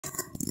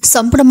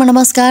सम्पूर्ण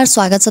नमस्कार,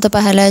 स्वागत छ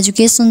तपाईहरुलाई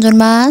एजुकेसन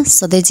जोनमा।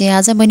 सधैँ चाहिँ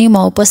आज पनि म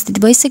उपस्थित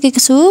भइसकेको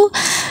छु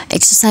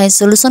एक्सरसाइज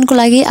सोलुसनको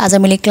लागि। आज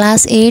मैले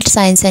class 8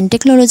 science and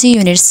technology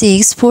unit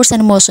 6 force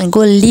and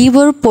मोसनको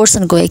liver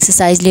पोर्सनको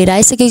exercise लिएर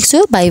आइसकेको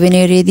छु। भाइ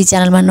बहिनीहरु यदि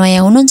च्यानलमा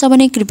नयाँ हुनुहुन्छ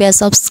भने कृपया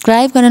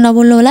सब्स्क्राइब गर्न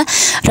नभुल्नु होला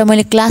र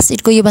मैले क्लास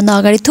 8 को यो भन्दा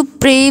अगाडि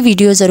थुप्रै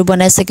भिडियोजहरु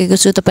बनाइसकेको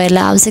छु।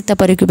 तपाईहरुलाई आवश्यकता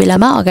परेको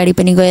बेलामा अगाडि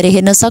पनि गएर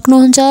हेर्न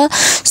सक्नुहुन्छ।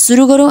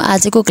 सुरु गरौँ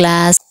आजको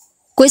क्लास।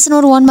 Question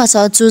number 1 मा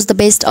choose the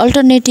best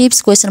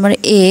alternatives. Question number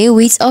A,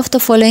 which of the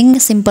following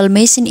simple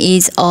machine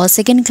is a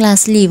second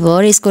class lever?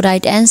 यसको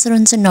right answer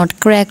हुन्छ not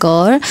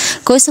cracker.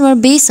 Question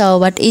number B,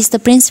 what is the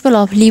principle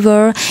of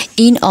lever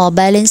in a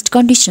balanced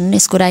condition?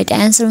 यसको right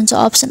answer हुन्छ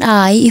option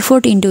I,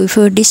 effort into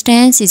effort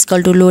distance is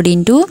equal to load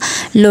into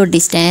load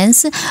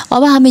distance.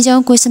 अब हामी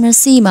जाउँ question number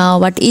C मा,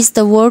 what is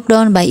the work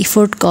done by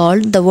effort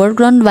called? The work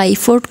done by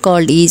effort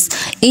called is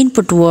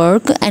input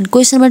work. And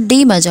question number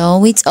D मा जाउँ,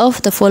 which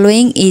of the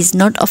following is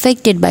not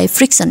affected by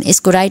friction?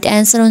 यसको right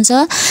answer हुन्छ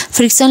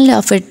फ्रिक्सनले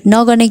affect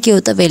नगर्ने के हो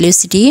त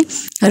velocity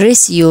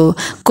ratio.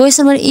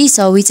 Question number E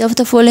छ, which of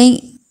the following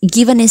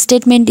given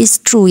statement is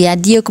true? या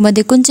दिएको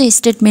मध्ये कुन चाहिँ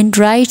स्टेटमेन्ट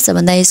राइट छ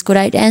भन्दा यसको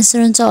राइट आन्सर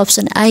हुन्छ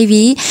option IV,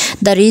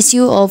 the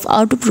ratio of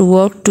output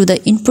work to the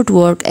input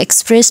work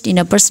expressed in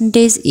a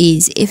percentage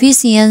is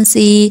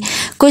efficiency.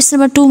 Question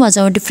number 2 मा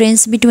जाउँ,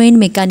 difference between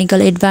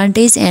mechanical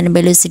advantage and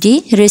velocity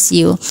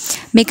ratio.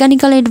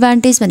 Mechanical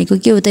advantage भनेको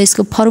के हो त?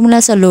 यसको फर्मुला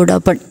छ load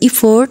upon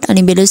effort,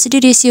 अनि velocity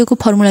ratio को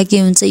फर्मुला के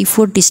हुन्छ?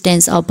 Effort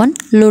distance upon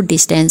load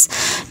distance.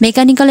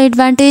 Mechanical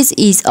advantage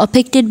is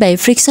affected by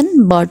friction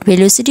but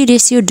velocity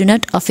ratio do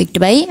not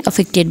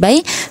affected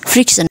by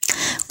friction.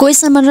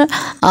 Question number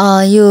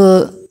यो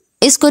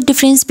यसको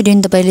डिफरेन्स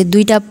बिट्विन तपाईले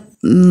दुईटा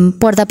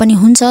पढ्दा पनि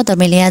हुन्छ, तर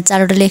मैले यहाँ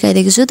चारवटा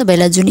लेखाइदिएको छु।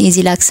 तपाईलाई जुन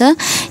इजी लाग्छ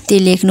त्यो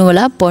लेख्नु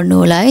होला, पढ्नु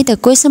होला है त।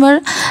 क्वेशन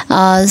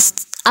नम्बर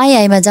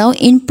आई मा जाउँ,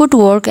 input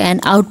work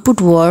and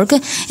output work.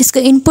 यसको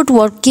इनपुट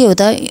वर्क के हो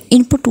त?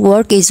 Input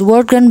work is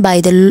work done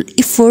by the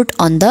effort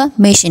on the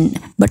machine,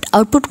 but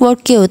output work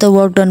के हो त?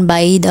 Work done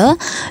by the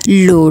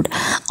load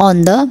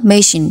on the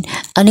machine.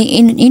 अनि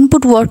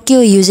इनपुट वर्क के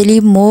हो? Usually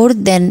more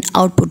than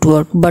output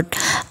work, but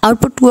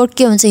output work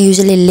के हुन्छ?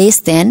 Usually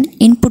less than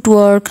input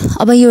work.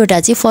 अब यो एउटा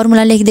चाहिँ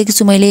फर्मुला लेखिदिएको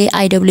छु मैले,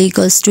 IW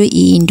equals to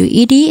E into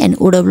ED and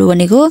OW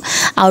भनेको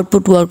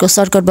आउटपुट वर्कको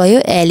सर्टकट भयो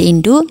L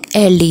इन्टु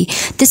LD.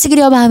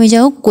 त्यसैगरी अब हामी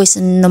जाउँ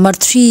क्वेशन नम्बर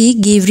 3,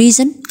 गिभ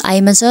रिजन.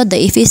 आइमा छ, the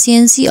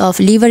efficiency of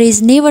liver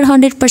is never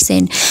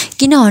 100%.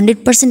 किन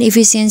 100%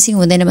 इफिसियन्सी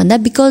हुँदैन भन्दा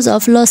because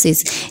of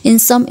losses in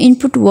some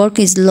input work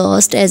is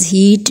lost as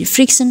hit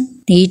friction.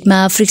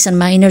 हिटमा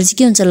फ्रिक्सनमा energy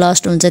के हुन्छ?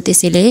 लस्ट हुन्छ.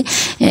 त्यसैले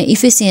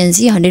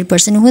इफिसियन्सी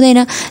 100%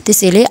 हुँदैन.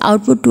 त्यसैले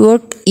output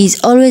work is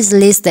always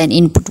less than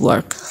input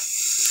work.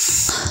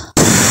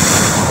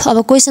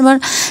 अब क्वेशन नम्बर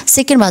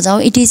 2 मा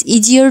जाउँ, it is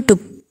easier to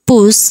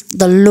push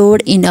the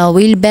load in a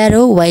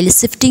wheelbarrow while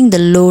shifting the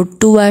load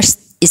towards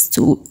its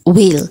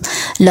wheel.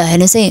 ल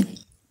हेर्नुस् है,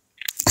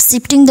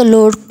 शिफ्टिङ the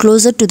load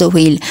closure to the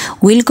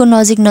wheel को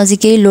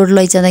नजिकै load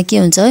लैजाँदा के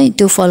हुन्छ?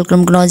 त्यो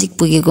फल्क्रमको नजिक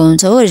पुगेको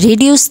हुन्छ हो.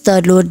 रिड्युस द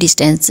लोड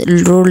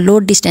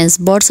डिस्टेन्स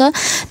बढ्छ.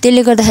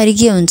 त्यसले गर्दाखेरि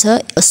के हुन्छ?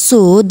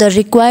 So the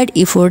required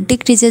effort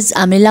decreases.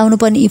 हामीले लाउनु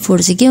पर्ने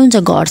इफोर्ट चाहिँ के हुन्छ?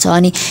 घट्छ.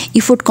 अनि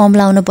इफोर्ट कम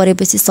लाउनु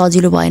परेपछि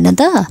सजिलो भएन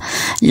त?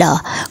 ल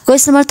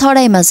क्वेशन नम्बर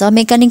 3 मा छ,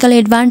 mechanical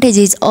advantage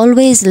is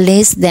always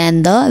less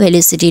than the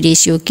velocity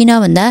ratio. किन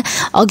भन्दा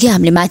अघि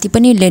हामीले माथि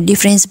पनि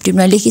डिफरेन्स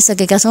बिट्विनमा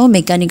लेखिसकेका छौँ.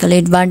 Mechanical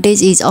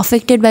advantage is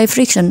affected by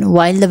friction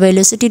while the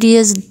velocity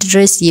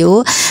ratio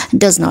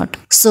does not,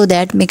 so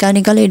that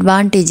mechanical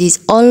advantage is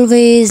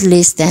always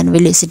less than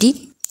velocity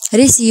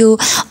ratio.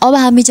 अब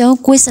हामी जाउँ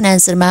क्वेशन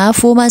आन्सरमा.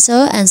 4 मा छ,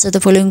 answer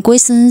the following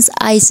questions.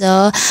 I छ,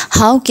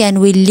 how can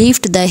we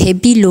lift the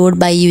heavy load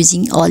by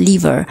using a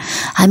liver?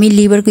 हामी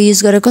लिभरको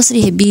use गरेर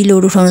कसरी heavy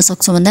load उठाउन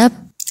सक्छौँ भन्दा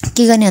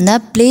के गर्ने भन्दा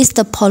place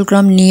the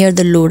fulcrum near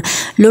the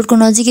लोडको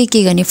नजिकै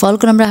के गर्ने?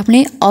 फल्क्रम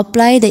राख्ने.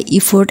 Apply the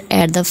effort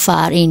at the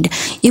far and.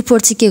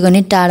 Effort चाहिँ के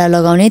गर्ने? टाढा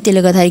लगाउने.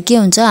 त्यसले गर्दाखेरि के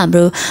हुन्छ?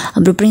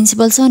 हाम्रो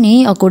प्रिन्सिपल छ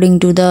नि, according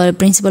to the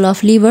principal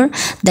of liver,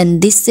 then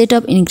this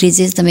setup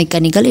increases the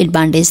mechanical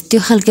advantage. त्यो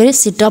खालको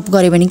सेटअप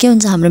गऱ्यो भने के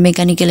हुन्छ? हाम्रो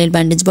मेकानिकल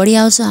एडभान्टेज बढी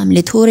आउँछ.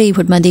 हामीले थोरै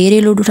इफोर्टमा धेरै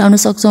लोड उठाउन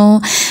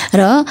सक्छौँ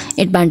र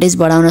एडभान्टेज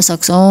बढाउन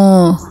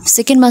सक्छौँ.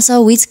 सेकेन्डमा छ,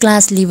 which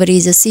class liver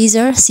is a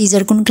Caesar?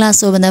 Caesar कुन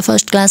क्लास हो भन्दा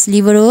फर्स्ट क्लास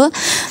लिभर हो.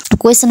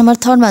 क्वेशन नम्बर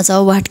 3 मा छ,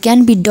 what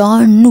can be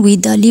done with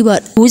the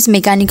liver whose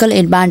mechanical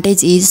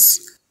advantage is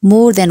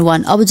more than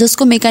 1? अब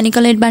जसको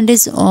मेकानिकल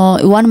एडभान्टेज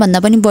 1 भन्दा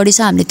पनि बढी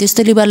छ, हामीले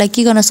त्यस्तो लिभरलाई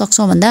के गर्न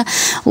सक्छौँ भन्दा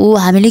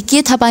हामीले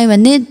के थाहा पायौँ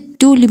भने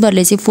त्यो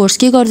लिभरले चाहिँ फोर्स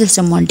के गर्दैछ?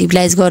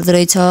 मल्टिप्लाइज गर्दो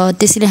रहेछ.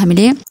 त्यसैले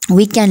हामीले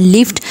we can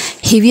lift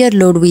heavier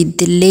load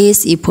with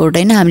lace effort.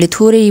 होइन, हामीले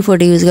थोरै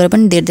इफोर्ट युज गरेर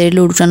पनि धेरै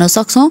लोड उठाउन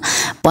सक्छौँ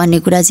भन्ने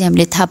कुरा चाहिँ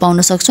हामीले थाहा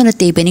पाउन सक्छौँ र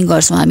त्यही पनि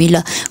गर्छौँ हामी.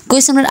 ल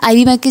क्वेशन नम्बर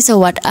IB मा के छ,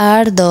 what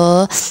are the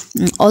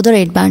other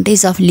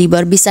advantage of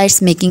liver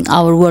besides making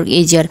our work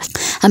easier?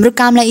 हाम्रो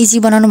कामलाई इजी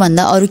बनाउनु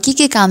भन्दा अरू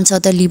के काम छ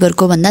त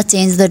लिभरको भन्दा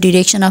change the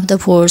direction of the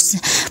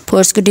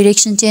फोर्सको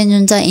direction change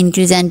हुन्छ,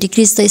 increase and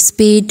decrease the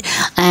speed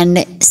and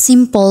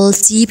simple,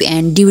 cheap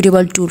and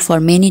durable tool for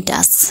many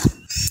task.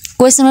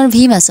 Question number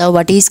भी मा छ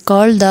what is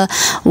called the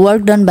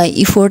work done by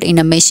effort in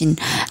a machine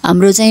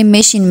हाम्रो चाहिँ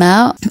मेसिनमा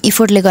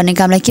इफोर्टले गर्ने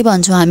कामलाई के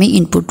भन्छौं हामी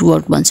input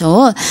work भन्छौं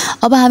हो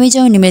अब हामी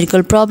चाहिँ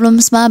न्यूमेरिकल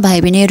प्रब्लम्समा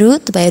भाइ बहिनीहरु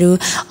तपाईहरु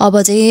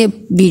अब चाहिँ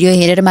भिडियो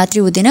हेरेर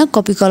मात्रै हुँदैन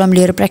कपी कलम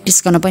लिएर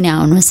प्र्याक्टिस गर्न पनि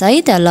आउनुहोस्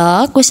है त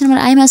ल क्वेसन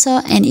नम्बर आई मा छ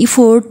एन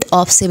इफोर्ट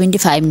अफ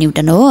 75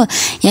 न्यूटन हो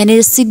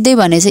यहाँनिर सिधै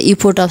भने चाहिँ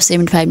इफोर्ट अफ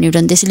 75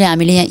 न्यूटन त्यसैले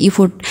हामीले यहाँ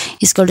इफोर्ट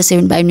इक्वल टु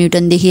 75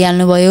 न्यूटन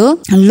देखिहाल्नु भयो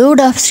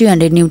लोड अफ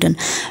 300 न्यूटन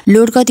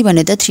लोड कति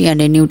भने त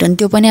 300 न्यूटन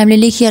त्यो पनि हामीले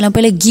लेखिहाल्नु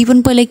पहिला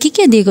गिभन पहिला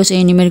के दिएको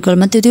छ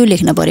न्यूमेरिकलमा त्यो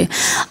लेख्न पर्यो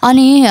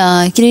अनि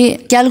के रे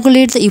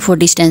क्याल्कुलेट द इफोर्ट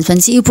डिस्टेन्स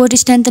भनेपछि इफोर्ट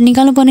डिस्टेन्स त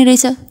निकाल्नु पर्ने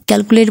रहेछ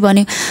क्याल्कुलेट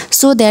भन्यो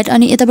सो दैट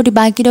अनि यतापट्टि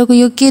बाँकी रहेको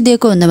यो के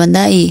दिएको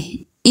भन्दा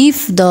if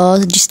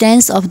the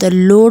distance of the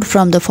load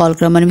from the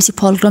fulcrum भनेपछि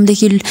fulcrum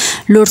देखि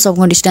लोड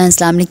सबको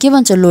डिस्टेन्सलाई हामीले के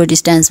भन्छौं लोड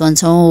डिस्टेन्स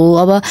भन्छौं हो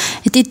अब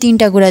यति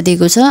तीनटा कुरा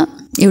दिएको छ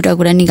एउटा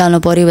कुरा निकाल्नु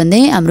पर्यो भन्दै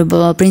हाम्रो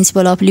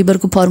प्रिन्सिपल अफ लिबर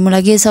को फर्मुला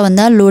के छ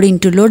भन्दा load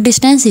into load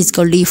distance is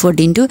equal to effort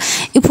into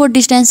effort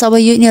distance अब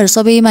यो यिनीहरु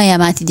सबैमा यहाँ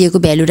माथि दिएको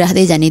भ्यालु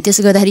राख्दै जाने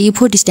त्यसो गर्दाखेरि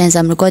इफोर्ट डिस्टेन्स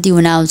हाम्रो कति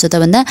हुन आउँछ त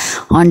भन्दा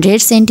 100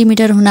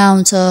 सेन्टिमिटर हुन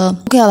आउँछ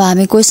ओके अब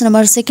हामी क्वेशन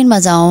नम्बर 2 मा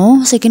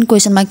जाउँ सेकेन्ड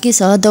क्वेशनमा के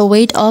छ the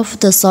weight of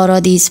the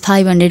Sharad is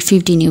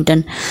 550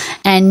 Newton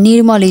and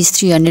Nirmal is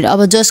 300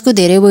 अब जसको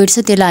धेरै वेट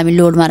छ त्यसलाई हामी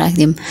लोडमा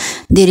राख्दियौं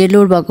धेरै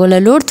लोड भएकोलाई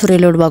लोड थोरै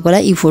लोड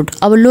भएकोलाई इफोर्ट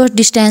अब लोड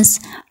डिस्टेन्स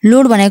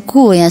लोड भनेको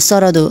को हो यहाँ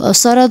शरद हो अब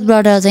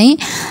शरदबाट चाहिँ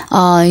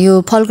यो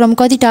फल्क्रम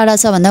कति टाढा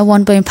छ भन्दा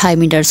 1.5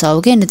 मिटर छ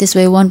हो के अनि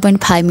त्यसै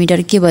 1.5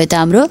 मिटर के भयो त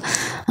हाम्रो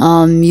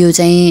यो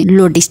चाहिँ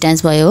लोड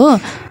डिस्टेन्स भयो हो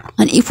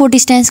अनि इफोर्ट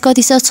डिस्टेन्स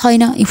कति छ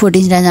छैन इफोर्ट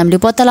डिस्टेन्स हामीले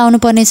पत्ता लगाउनु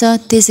पर्ने छ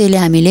त्यसैले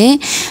हामीले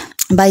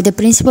by the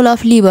principle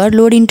of lever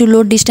load into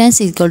load distance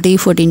is equal to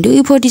effort into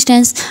effort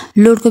distance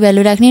load को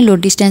भ्यालु राख्ने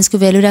लोड डिस्टेन्स को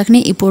भ्यालु राख्ने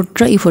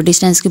इफोर्ट र इफोर्ट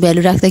डिस्टेन्स को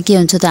भ्यालु राख्दा के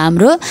हुन्छ त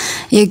हाम्रो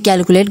यो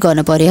क्याल्कुलेट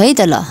गर्न पर्यो है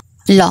त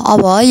ल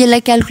अब यसलाई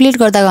क्याल्कुलेट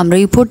गर्दा हाम्रो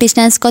इफोर्ट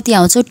डिस्टेन्स कति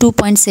आउँछ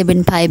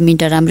 2.75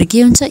 मिटर हाम्रो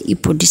के हुन्छ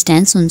इफोर्ट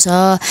डिस्टेन्स हुन्छ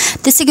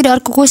त्यसैगरी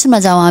अर्को क्वेशनमा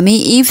जाउँ हामी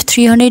if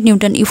 300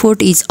 Newton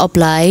effort is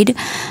applied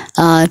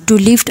to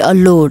lift a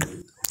load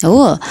हो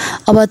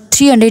अब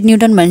 300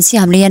 न्यूटन भनेपछि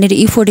हामीले यहाँनिर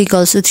effort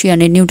equals to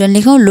 300 Newton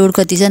लेखौं load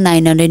कति छ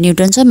 900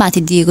 न्यूटन छ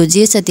माथि दिएको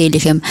जे छ त्यही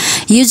लेख्यौं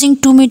using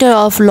 2 metre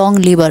of long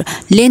liver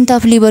length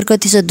of liver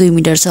कति छ 2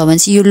 मिटर छ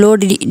भनेपछि यो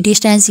लोड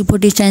डिस्टेन्स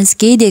इफोर्ट डिस्टेन्स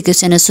केही दिएको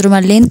छैन सुरुमा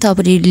लेन्थ अफ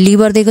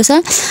लिभर दिएको छ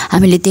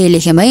हामीले त्यही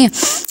लेख्यौं है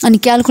अनि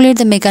calculate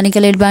the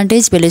mechanical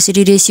advantage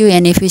velocity ratio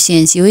and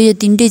efficiency हो यो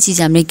तीनटै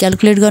चीज हामीले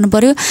क्याल्कुलेट गर्नु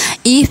पर्यो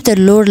if the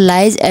load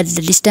lies at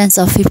the distance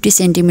of 50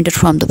 centimetre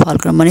from the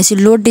fulcrum भनेपछि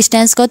लोड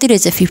डिस्टेन्स कति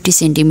रहेछ 50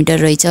 सेन्टिमिटर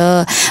रहेछ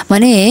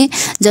भने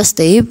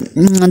जस्तै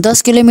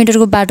 10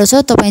 किलोमिटरको बाटो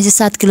छ तपाई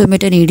चाहिँ 7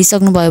 किलोमिटर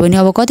हिडिसक्नु भयो भने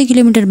अब कति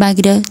किलोमिटर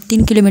बाँकी रह्यो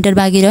 3 किलोमिटर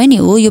बाँकी रह्यो नि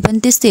हो यो पनि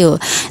त्यस्तै हो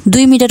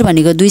 2 मिटर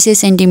भनेको 200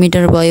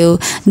 सेन्टिमिटर भयो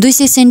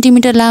 200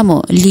 सेन्टिमिटर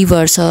लामो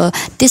लिभर छ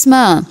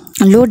त्यसमा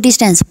लोड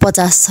डिस्टेन्स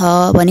 50 छ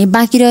भने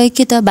बाँकी रह्यो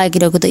के त बाँकी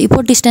रहेको त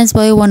इफोर्ट डिस्टेन्स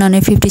भयो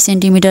 150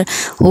 सेन्टिमिटर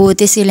हो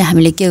त्यसैले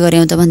हामीले के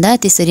गर्यौं त भन्दा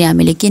त्यसरी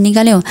हामीले के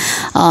निकाल्यौं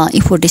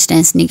इफोर्ट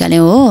डिस्टेन्स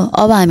निकाल्यौं हो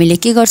अब हामीले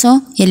के गर्छौं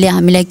यसले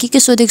हामीलाई के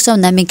सोधेको छ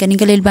भन्दा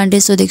मेकानिकल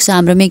एडभान्टेज सोधेको छ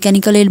हाम्रो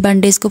मेकानिकल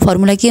एडभान्टेजको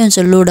फर्मुला के हुन्छ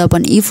लोड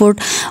अपन इफोर्ट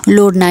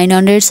लोड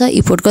 900 छ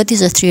इफोर्ट कति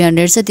छ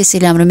 300 छ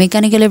त्यसैले हाम्रो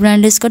मेकानिकल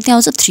एडभान्टेज कति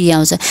आउँछ 3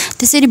 आउँछ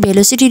त्यसरी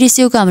भेलोसिटी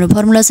रेशियोको हाम्रो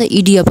फर्मुला छ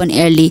ईडी अपन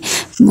एलडी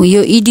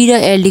यो ईडी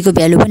र एलडी को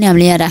भ्यालु पनि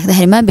हामीले यहाँ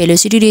राख्दाखेरिमा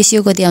भेलोसिटी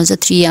रेशियो कति आउँछ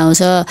 3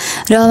 आउँछ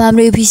र अब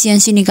हाम्रो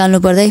एफिसिएन्सी निकाल्नु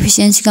पर्दा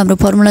एफिसिएन्सीको हाम्रो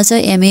फर्मुला छ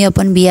एमए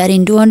अपन भीआर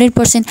इन्टु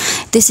 100%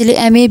 त्यसैले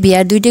एमए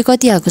भीआर दुईटै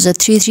कति आएको छ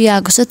 33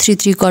 आएको छ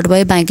 33 कट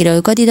भयो बाँकी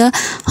रह्यो कति त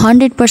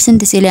 100%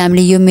 त्यसैले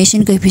हामीले यो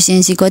मेसिनको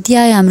एफिसिएन्सी कति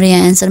आयो हाम्रो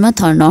यहाँ आन्सरमा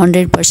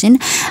 100%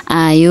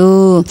 आयो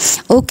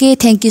okay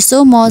thank you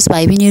so much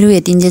भाइ बहिनीहरु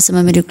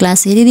यतिन्जेलसम्म मेरो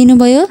क्लास हेरिदिनु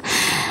भयो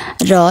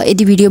र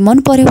यदि भिडियो मन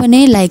पर्यो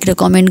भने लाइक र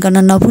कमेन्ट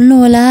गर्न नभुल्नु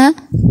होला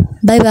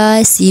bye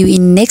bye C you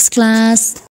in next class